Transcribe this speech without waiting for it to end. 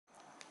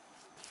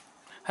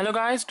Hello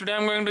guys, today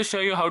I'm going to show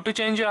you how to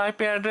change your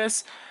IP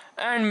address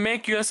and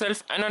make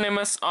yourself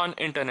anonymous on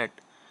internet.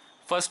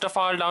 First of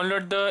all,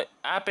 download the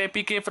app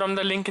APK from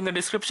the link in the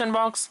description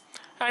box,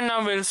 and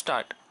now we'll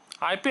start.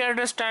 IP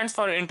address stands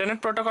for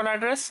Internet Protocol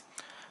Address.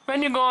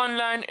 When you go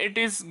online, it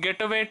is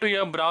gateway to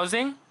your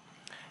browsing.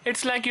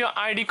 It's like your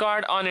ID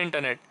card on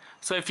internet.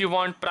 So if you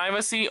want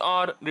privacy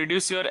or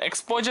reduce your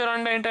exposure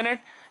on the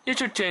internet, you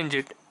should change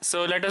it.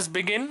 So let us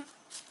begin.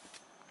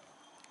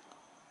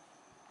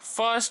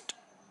 First,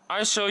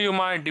 I show you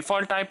my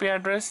default IP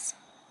address.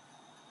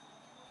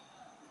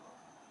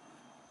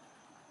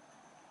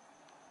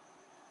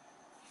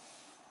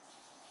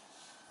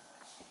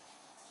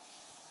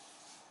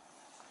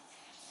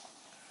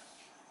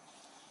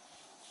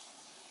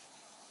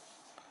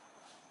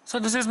 So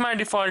this is my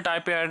default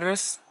IP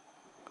address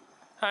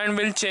and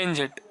we'll change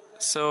it.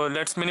 So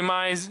let's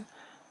minimize,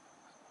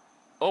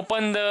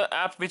 open the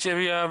app which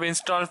we have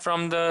installed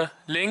from the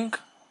link,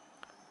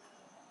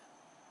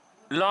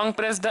 long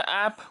press the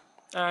app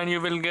and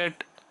you will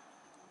get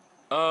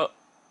a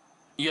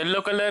yellow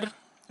color.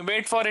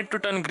 Wait for it to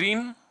turn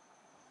green,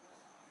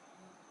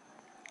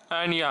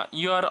 and yeah,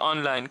 you are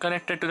online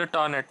connected to the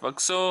Tor network.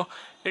 So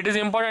it is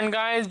important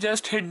guys,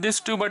 just hit this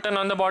two button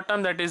on the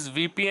bottom, that is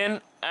VPN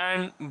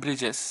and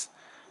bridges,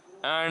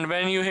 and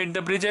when you hit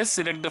the bridges,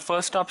 select the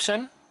first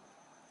option.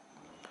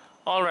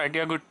 Alright,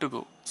 you're good to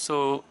go.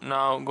 So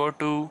now go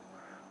to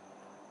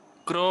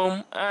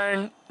Chrome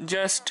and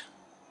just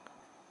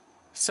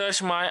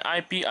search my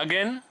IP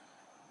again.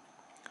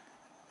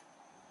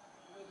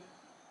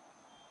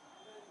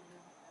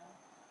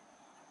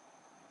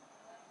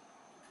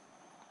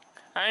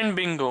 And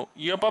bingo,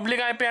 your public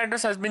IP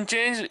address has been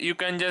changed. You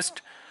can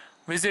just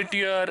visit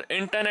your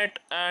internet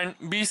and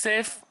be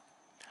safe.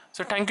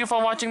 So thank you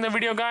for watching the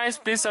video guys.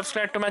 Please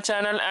subscribe to my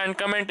channel and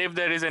comment if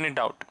there is any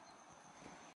doubt.